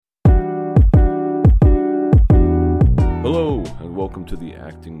and welcome to the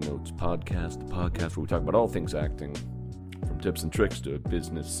Acting Notes Podcast, the podcast where we talk about all things acting, from tips and tricks to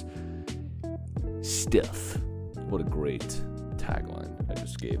business stuff. What a great tagline I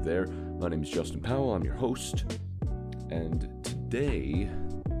just gave there. My name is Justin Powell, I'm your host, and today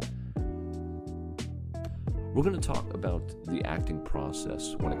we're going to talk about the acting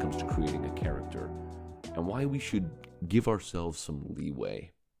process when it comes to creating a character, and why we should give ourselves some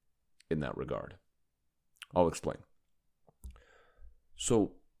leeway in that regard. I'll explain.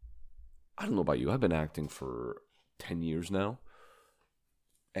 So, I don't know about you, I've been acting for 10 years now,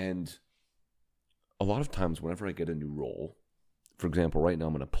 and a lot of times whenever I get a new role, for example, right now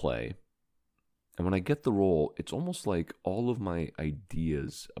I'm in a play, and when I get the role, it's almost like all of my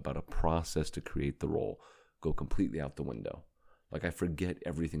ideas about a process to create the role go completely out the window. Like I forget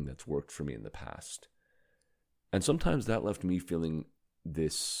everything that's worked for me in the past. And sometimes that left me feeling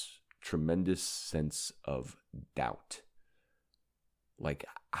this tremendous sense of doubt. Like,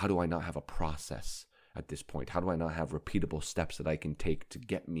 how do I not have a process at this point? How do I not have repeatable steps that I can take to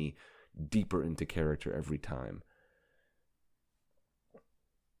get me deeper into character every time?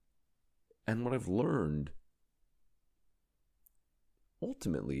 And what I've learned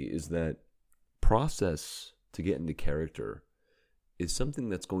ultimately is that process to get into character is something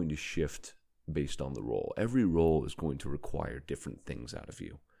that's going to shift based on the role. Every role is going to require different things out of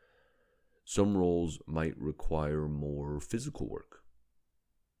you. Some roles might require more physical work.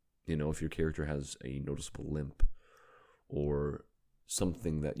 You know, if your character has a noticeable limp or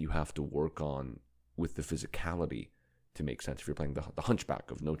something that you have to work on with the physicality to make sense. If you're playing the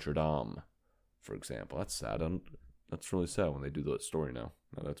Hunchback of Notre Dame, for example, that's sad. That's really sad when they do that story now.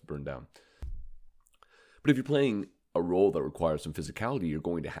 Now that's burned down. But if you're playing a role that requires some physicality, you're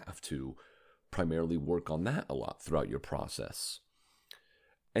going to have to primarily work on that a lot throughout your process.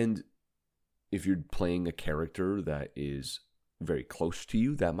 And if you're playing a character that is very close to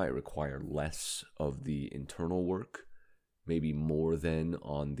you, that might require less of the internal work, maybe more than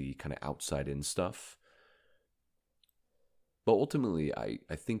on the kind of outside-in stuff. But ultimately, I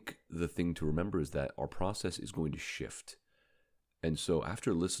think the thing to remember is that our process is going to shift. And so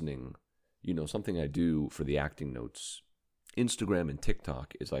after listening, something I do for the acting notes, Instagram and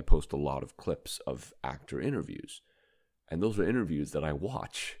TikTok, is I post a lot of clips of actor interviews. And those are interviews that I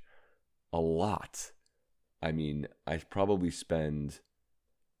watch a lot. I mean, I probably spend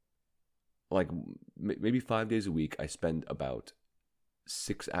maybe 5 days a week. I spend about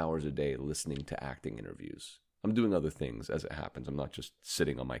 6 hours a day listening to acting interviews. I'm doing other things as it happens. I'm not just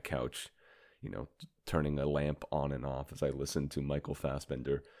sitting on my couch, turning a lamp on and off as I listen to Michael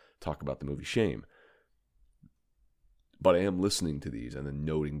Fassbender talk about the movie Shame. But I am listening to these and then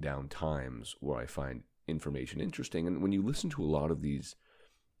noting down times where I find information interesting. And when you listen to a lot of these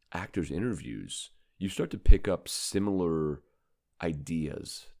actors' interviews, you start to pick up similar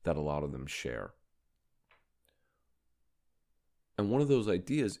ideas that a lot of them share. And one of those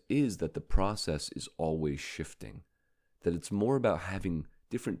ideas is that the process is always shifting, that it's more about having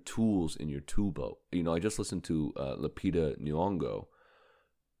different tools in your tool belt. I just listened to Lupita Nyong'o,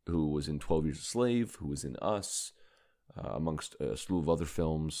 who was in 12 Years a Slave, who was in Us, amongst a slew of other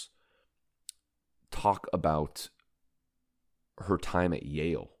films, talk about her time at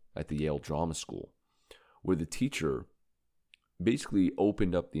Yale, at the Yale Drama School, where the teacher basically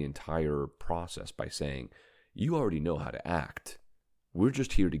opened up the entire process by saying, you already know how to act. We're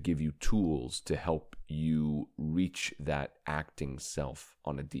just here to give you tools to help you reach that acting self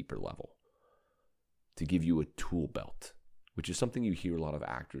on a deeper level, to give you a tool belt, which is something you hear a lot of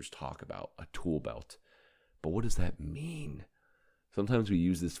actors talk about, a tool belt. But what does that mean? Sometimes we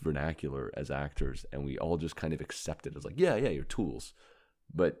use this vernacular as actors and we all just kind of accept it as like, yeah, your tools.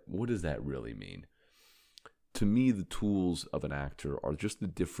 But what does that really mean? To me, the tools of an actor are just the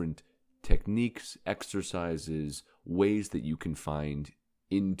different techniques, exercises, ways that you can find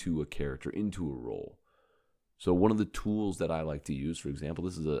into a character, into a role. So one of the tools that I like to use, for example,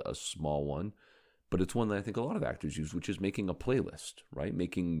 this is a small one, but it's one that I think a lot of actors use, which is making a playlist, right?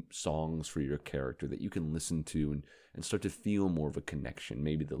 Making songs for your character that you can listen to and start to feel more of a connection.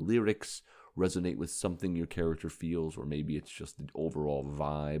 Maybe the lyrics resonate with something your character feels, or maybe it's just the overall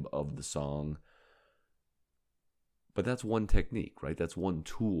vibe of the song. But that's one technique, right? That's one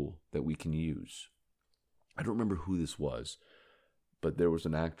tool that we can use. I don't remember who this was, but there was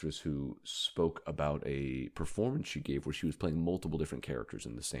an actress who spoke about a performance she gave where she was playing multiple different characters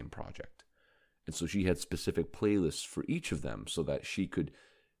in the same project. And so she had specific playlists for each of them so that she could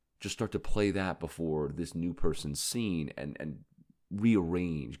just start to play that before this new person's scene and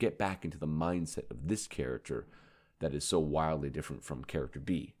rearrange, get back into the mindset of this character that is so wildly different from character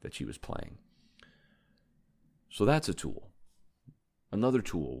B that she was playing. So that's a tool. Another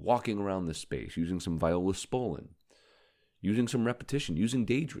tool, walking around this space, using some Viola Spolin, using some repetition, using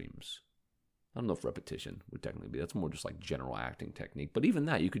daydreams. I don't know if repetition would technically be, that's more just like general acting technique. But even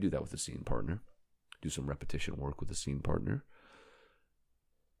that, you could do that with a scene partner. Do some repetition work with a scene partner.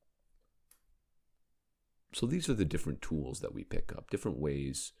 So these are the different tools that we pick up, different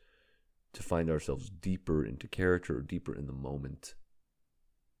ways to find ourselves deeper into character or deeper in the moment.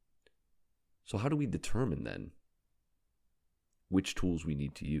 So how do we determine then which tools we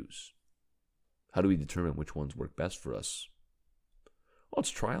need to use? How do we determine which ones work best for us? Well, it's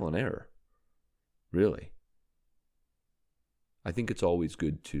trial and error, really. I think it's always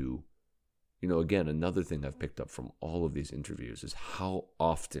good to, again, another thing I've picked up from all of these interviews is how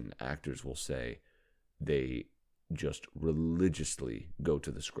often actors will say they just religiously go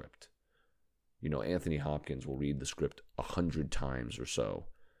to the script. Anthony Hopkins will read the script 100 times or so.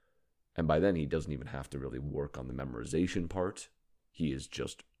 And by then, he doesn't even have to really work on the memorization part. He is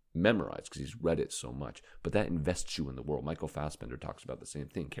just memorized because he's read it so much. But that invests you in the world. Michael Fassbender talks about the same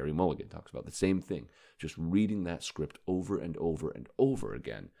thing. Carey Mulligan talks about the same thing. Just reading that script over and over and over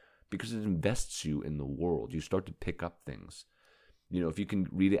again because it invests you in the world. You start to pick up things. If you can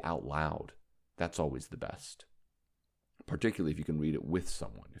read it out loud, that's always the best. Particularly if you can read it with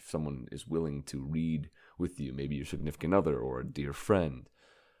someone. If someone is willing to read with you, maybe your significant other or a dear friend.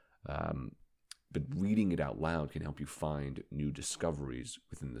 But reading it out loud can help you find new discoveries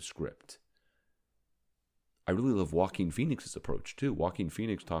within the script. I really love Joaquin Phoenix's approach too. Joaquin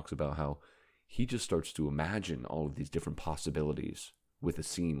Phoenix talks about how he just starts to imagine all of these different possibilities with a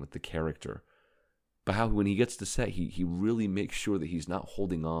scene, with the character. But how when he gets to set, he really makes sure that he's not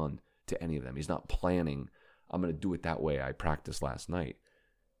holding on to any of them. He's not planning, I'm going to do it that way I practiced last night.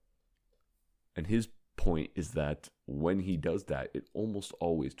 And his point is that when he does that, it almost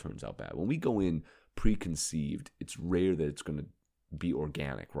always turns out bad. When we go in preconceived, it's rare that it's going to be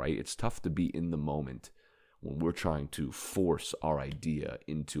organic, right? It's tough to be in the moment when we're trying to force our idea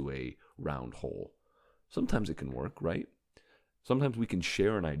into a round hole. Sometimes it can work, right? Sometimes we can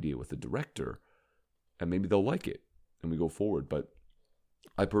share an idea with the director and maybe they'll like it and we go forward. But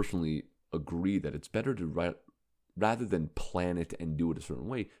I personally agree that it's better to rather than plan it and do it a certain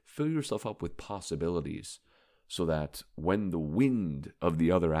way, fill yourself up with possibilities so that when the wind of the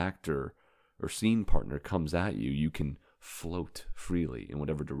other actor or scene partner comes at you, you can float freely in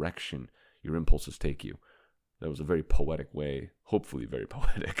whatever direction your impulses take you. That was a very poetic way, hopefully very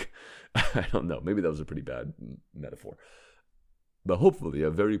poetic. I don't know, maybe that was a pretty bad metaphor. But hopefully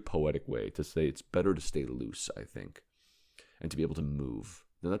a very poetic way to say it's better to stay loose, I think, and to be able to move.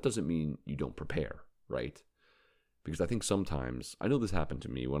 Now that doesn't mean you don't prepare, right? Because I think sometimes, I know this happened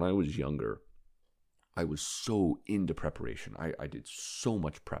to me when I was younger, I was so into preparation. I did so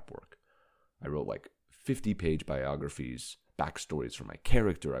much prep work. I wrote like 50-page biographies, backstories for my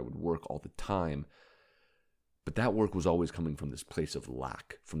character. I would work all the time. But that work was always coming from this place of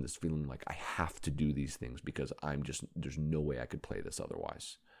lack, from this feeling like I have to do these things because there's no way I could play this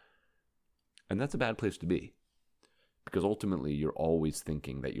otherwise. And that's a bad place to be because ultimately you're always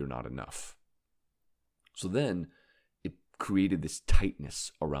thinking that you're not enough. So then it created this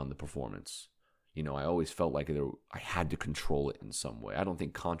tightness around the performance. I always felt like I had to control it in some way. I don't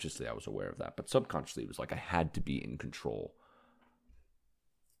think consciously I was aware of that, but subconsciously it was like I had to be in control.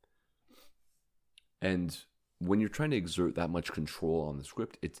 And when you're trying to exert that much control on the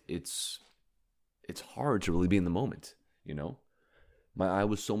script, it's hard to really be in the moment, I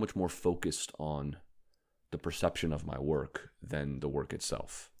was so much more focused on the perception of my work than the work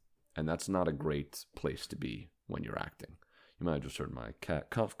itself. And that's not a great place to be when you're acting. You might have just heard my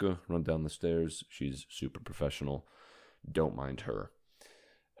cat Kafka run down the stairs. She's super professional. Don't mind her.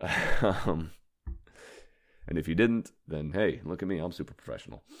 And if you didn't, then hey, look at me. I'm super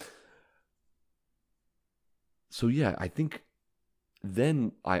professional. So yeah, I think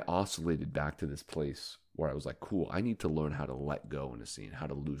then I oscillated back to this place where I was like, cool, I need to learn how to let go in a scene, how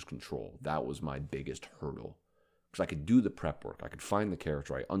to lose control. That was my biggest hurdle. Because I could do the prep work. I could find the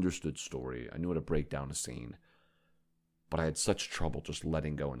character. I understood story. I knew how to break down a scene. But I had such trouble just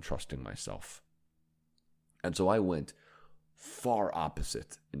letting go and trusting myself. And so I went far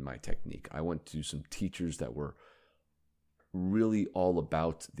opposite in my technique. I went to some teachers that were really all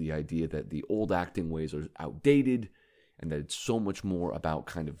about the idea that the old acting ways are outdated and that it's so much more about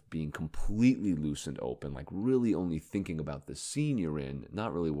kind of being completely loose and open, like really only thinking about the scene you're in,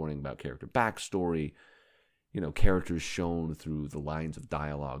 not really worrying about character backstory, characters shown through the lines of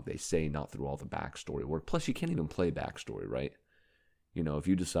dialogue they say, not through all the backstory work. Plus, you can't even play backstory, right? If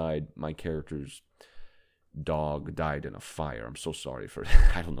you decide my character's dog died in a fire, I'm so sorry for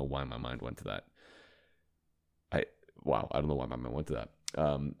I don't know why my mind went to that. Wow, I don't know why my mind went to that.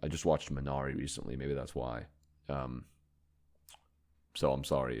 I just watched Minari recently. Maybe that's why. So I'm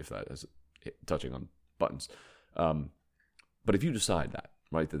sorry if that is touching on buttons. But if you decide that,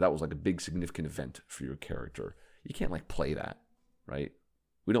 right, that was like a big significant event for your character, you can't like play that, right?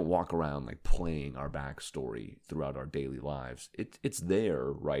 We don't walk around like playing our backstory throughout our daily lives. It's there,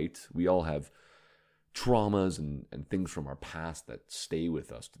 right? We all have traumas and things from our past that stay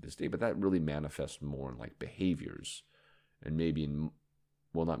with us to this day, but that really manifests more in like behaviors and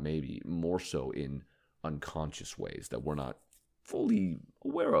maybe more so in unconscious ways that we're not fully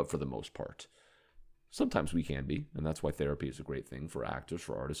aware of for the most part. Sometimes we can be, and that's why therapy is a great thing for actors,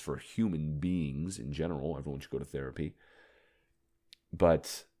 for artists, for human beings in general. Everyone should go to therapy.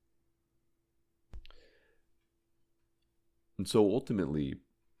 And so ultimately,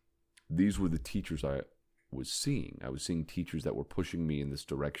 these were the teachers I was seeing. I was seeing teachers that were pushing me in this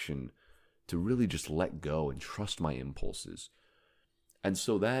direction to really just let go and trust my impulses. And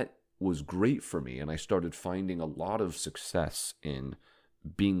so that was great for me, and I started finding a lot of success in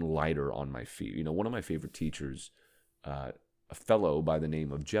being lighter on my feet. You know, one of my favorite teachers, a fellow by the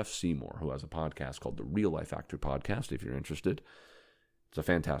name of Jeff Seymour, who has a podcast called the Real Life Actor Podcast, if you're interested. It's a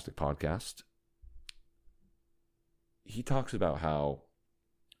fantastic podcast. He talks about how,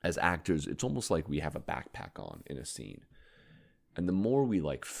 as actors, it's almost like we have a backpack on in a scene. And the more we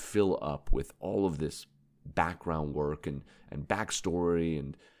like fill up with all of this background work and backstory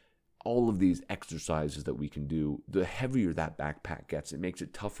and all of these exercises that we can do, the heavier that backpack gets. It makes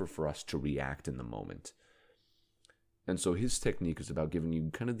it tougher for us to react in the moment. And so his technique is about giving you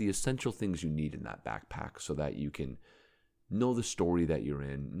kind of the essential things you need in that backpack so that you can know the story that you're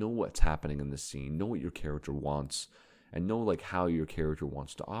in, know what's happening in the scene, know what your character wants, and know like how your character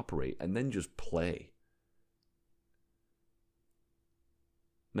wants to operate, and then just play.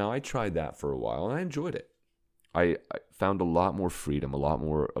 Now, I tried that for a while, and I enjoyed it. I found a lot more freedom, a lot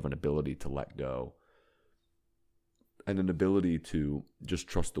more of an ability to let go, and an ability to just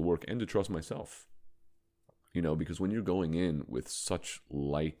trust the work and to trust myself. You know, because when you're going in with such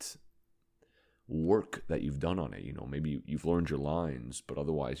light work that you've done on it, you know, maybe you've learned your lines, but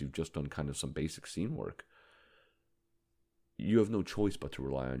otherwise you've just done kind of some basic scene work, you have no choice but to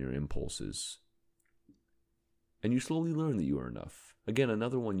rely on your impulses. And you slowly learn that you are enough. Again,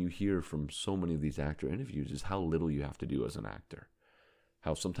 another one you hear from so many of these actor interviews is how little you have to do as an actor.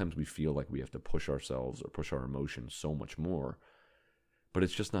 How sometimes we feel like we have to push ourselves or push our emotions so much more, but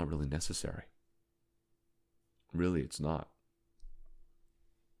it's just not really necessary. Really, it's not.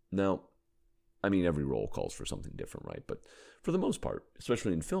 Now, I mean, every role calls for something different, right? But for the most part,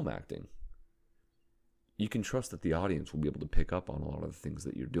 especially in film acting, you can trust that the audience will be able to pick up on a lot of the things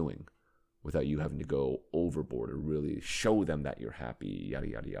that you're doing without you having to go overboard or really show them that you're happy, yada,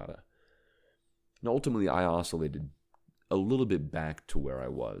 yada, yada. And ultimately, I oscillated a little bit back to where I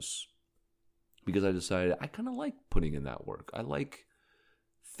was because I decided I kind of like putting in that work. I like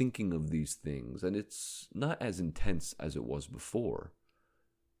thinking of these things, and it's not as intense as it was before.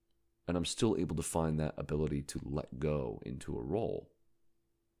 And I'm still able to find that ability to let go into a role.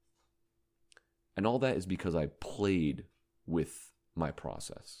 And all that is because I played with my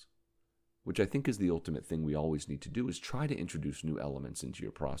process, which I think is the ultimate thing we always need to do, is try to introduce new elements into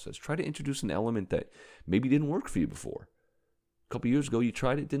your process. Try to introduce an element that maybe didn't work for you before. A couple years ago, you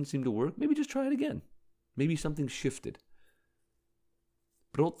tried it, didn't seem to work. Maybe just try it again. Maybe something shifted.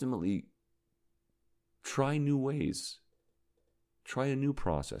 But ultimately, try new ways. Try a new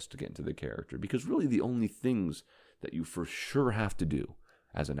process to get into the character, because really the only things that you for sure have to do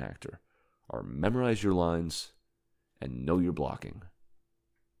as an actor are memorize your lines and know your blocking.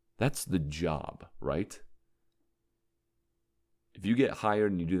 That's the job, right? If you get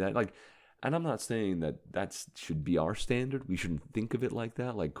hired and you do that, and I'm not saying that should be our standard. We shouldn't think of it like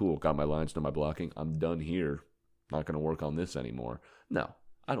that. Like, cool, got my lines, know my blocking. I'm done here. Not going to work on this anymore. No,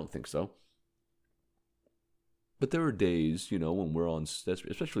 I don't think so. But there are days, when we're on,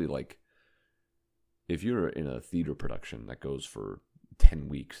 especially like if you're in a theater production that goes for 10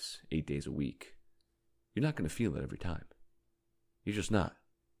 weeks, 8 days a week, you're not going to feel it every time. You're just not.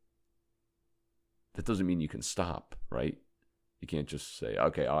 That doesn't mean you can stop, right? You can't just say,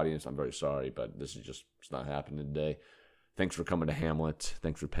 okay, audience, I'm very sorry, but this is just, it's not happening today. Thanks for coming to Hamlet.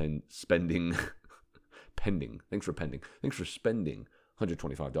 Thanks for spending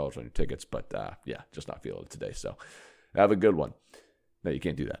 $125 on your tickets, but just not feeling it today. So have a good one. No, you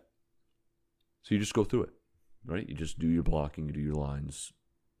can't do that. So you just go through it, right? You just do your blocking, you do your lines.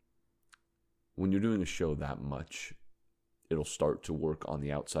 When you're doing a show that much, it'll start to work on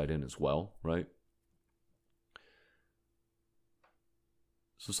the outside in as well, right?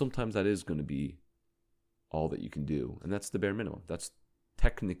 So sometimes that is going to be all that you can do. And that's the bare minimum. That's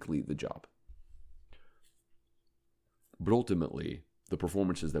technically the job. But ultimately, the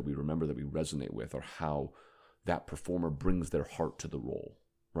performances that we remember, that we resonate with, are how that performer brings their heart to the role,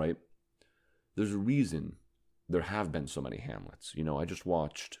 right? There's a reason there have been so many Hamlets. You know, I just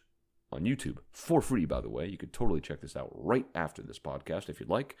watched on YouTube, for free, by the way. You could totally check this out right after this podcast if you'd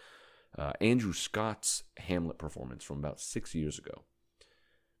like. Andrew Scott's Hamlet performance from about 6 years ago.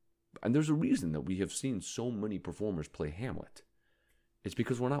 And there's a reason that we have seen so many performers play Hamlet. It's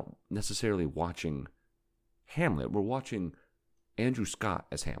because we're not necessarily watching Hamlet. We're watching Andrew Scott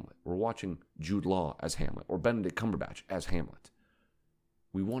as Hamlet. We're watching Jude Law as Hamlet, or Benedict Cumberbatch as Hamlet.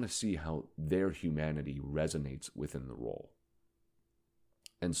 We want to see how their humanity resonates within the role.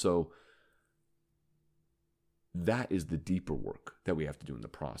 And so that is the deeper work that we have to do in the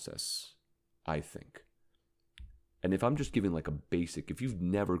process, I think. And if I'm just giving like a basic, if you've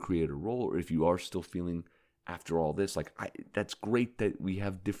never created a role, or if you are still feeling after all this, like, that's great that we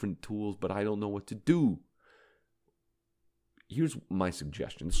have different tools, but I don't know what to do. Here's my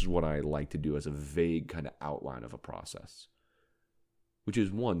suggestion. This is what I like to do as a vague kind of outline of a process, which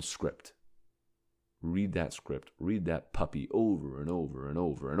is one, script. Read that script. Read that puppy over and over and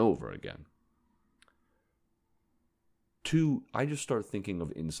over and over again. 2, I just start thinking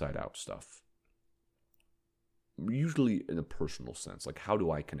of inside-out stuff. Usually in a personal sense. Like, how do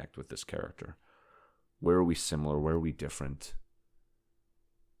I connect with this character? Where are we similar? Where are we different?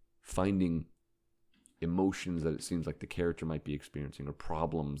 Finding emotions that it seems like the character might be experiencing, or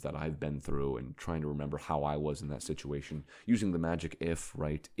problems that I've been through, and trying to remember how I was in that situation. Using the magic if,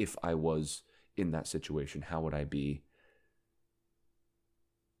 right? If I was in that situation, how would I be?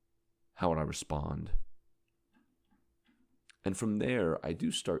 How would I respond? And from there, I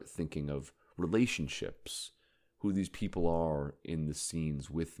do start thinking of relationships, who these people are in the scenes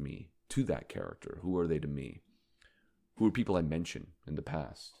with me, to that character. Who are they to me? Who are people I mention in the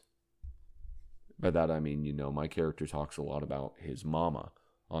past? By that I mean, you know, my character talks a lot about his mama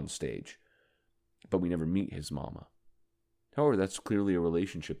on stage, but we never meet his mama. However, that's clearly a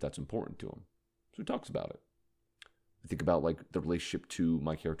relationship that's important to him, so he talks about it. I think about like the relationship to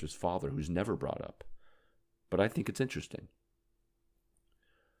my character's father, who's never brought up, but I think it's interesting.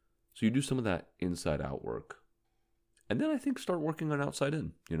 So you do some of that inside-out work, and then I think start working on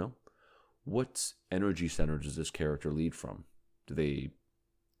outside-in, you know? What energy center does this character lead from? Do they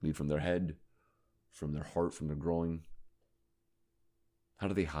lead from their head, from their heart, from their groin? How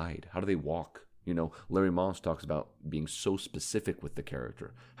do they hide? How do they walk? You know, Larry Moss talks about being so specific with the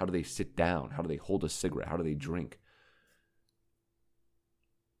character. How do they sit down? How do they hold a cigarette? How do they drink?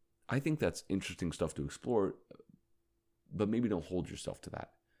 I think that's interesting stuff to explore, but maybe don't hold yourself to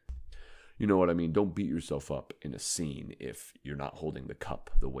that. You know what I mean? Don't beat yourself up in a scene if you're not holding the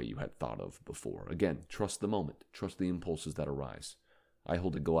cup the way you had thought of before. Again, trust the moment. Trust the impulses that arise. I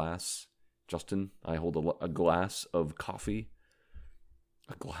hold a glass. Justin, I hold a glass of coffee.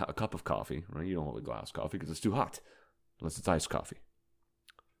 A cup of coffee, right? You don't hold a glass of coffee because it's too hot, unless it's iced coffee.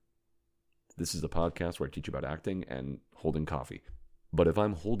 This is the podcast where I teach about acting and holding coffee. But if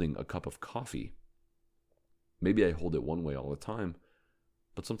I'm holding a cup of coffee, maybe I hold it one way all the time,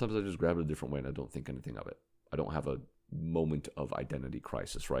 but sometimes I just grab it a different way and I don't think anything of it. I don't have a moment of identity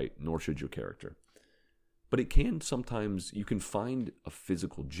crisis, right? Nor should your character. But it can sometimes, you can find a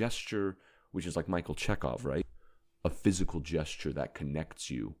physical gesture, which is like Michael Chekhov, right? A physical gesture that connects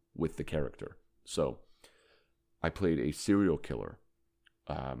you with the character. So I played a serial killer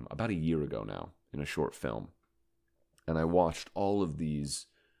about a year ago now in a short film. And I watched all of these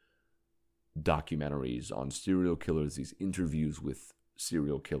documentaries on serial killers, these interviews with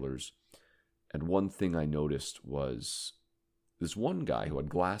serial killers. And one thing I noticed was this one guy who had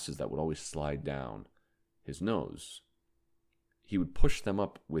glasses that would always slide down his nose. He would push them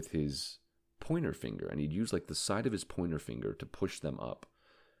up with his pointer finger, and he'd use like the side of his pointer finger to push them up,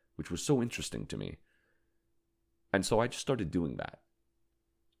 which was so interesting to me. And so I just started doing that.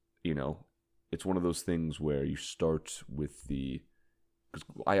 You know, it's one of those things where you start with because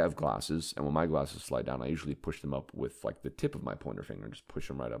I have glasses, and when my glasses slide down, I usually push them up with like the tip of my pointer finger and just push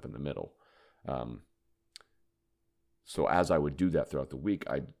them right up in the middle. So as I would do that throughout the week,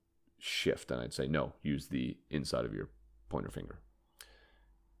 I'd shift and I'd say, no, use the inside of your pointer finger.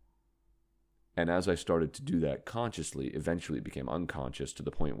 And as I started to do that consciously, eventually it became unconscious to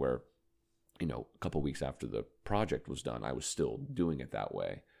the point where, you know, a couple weeks after the project was done, I was still doing it that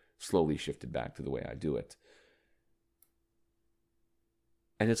way, slowly shifted back to the way I do it.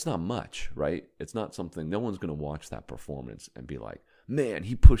 And it's not much, right? It's not something, no one's going to watch that performance and be like, man,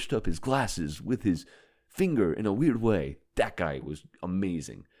 he pushed up his glasses with his finger in a weird way. That guy was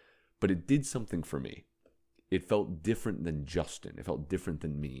amazing. But it did something for me. it felt different than Justin. It felt different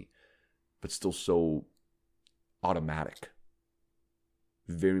than me, but still so automatic.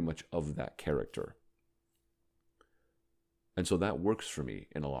 Very much of that character. And so that works for me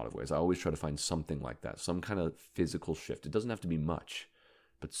in a lot of ways. I always try to find something like that, some kind of physical shift. It doesn't have to be much,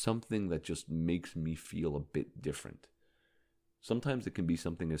 but something that just makes me feel a bit different. Sometimes it can be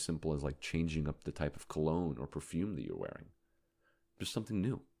something as simple as like changing up the type of cologne or perfume that you're wearing. Just something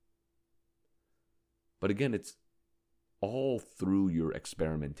new. But again, it's all through your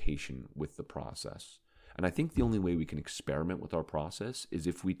experimentation with the process. And I think the only way we can experiment with our process is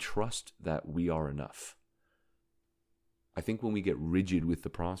if we trust that we are enough. I think when we get rigid with the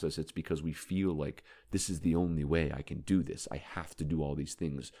process, it's because we feel like this is the only way I can do this. I have to do all these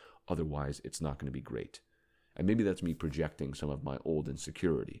things. Otherwise, it's not going to be great. And maybe that's me projecting some of my old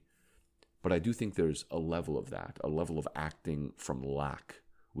insecurity. But I do think there's a level of that, a level of acting from lack,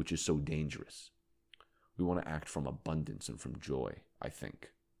 which is so dangerous. We want to act from abundance and from joy, I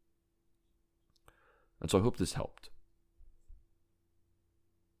think. And so I hope this helped.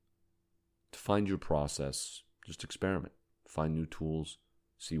 To find your process, just experiment. Find new tools,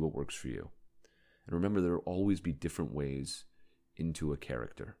 see what works for you. And remember, there will always be different ways into a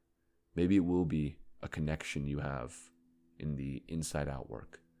character. Maybe it will be a connection you have in the inside-out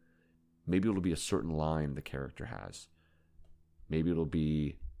work. Maybe it'll be a certain line the character has. Maybe it'll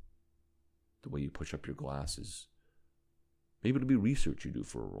be the way you push up your glasses. Maybe it'll be research you do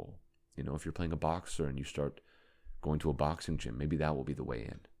for a role. You know, if you're playing a boxer and you start going to a boxing gym, maybe that will be the way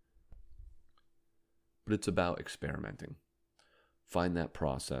in. But it's about experimenting. Find that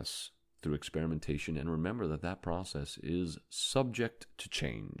process through experimentation, and remember that that process is subject to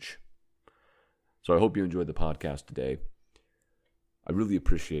change. So I hope you enjoyed the podcast today. I really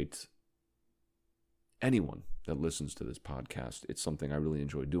appreciate anyone that listens to this podcast. It's something I really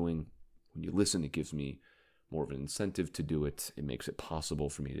enjoy doing. When you listen, it gives me more of an incentive to do it. It makes it possible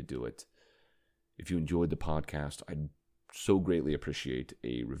for me to do it. If you enjoyed the podcast, I'd so greatly appreciate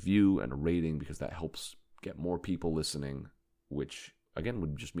a review and a rating, because that helps get more people listening, which, again,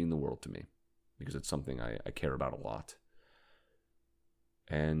 would just mean the world to me, because it's something I care about a lot.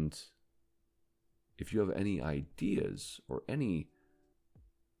 And if you have any ideas or any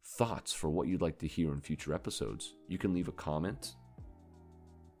thoughts for what you'd like to hear in future episodes, you can leave a comment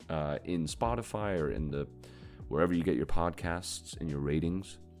in Spotify or in wherever you get your podcasts and your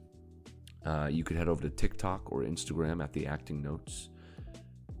ratings. You could head over to TikTok or Instagram at The Acting Notes.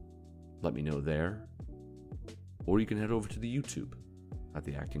 Let me know there. Or you can head over to the YouTube at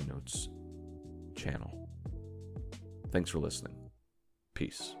The Acting Notes channel. Thanks for listening.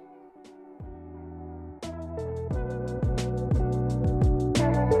 Peace.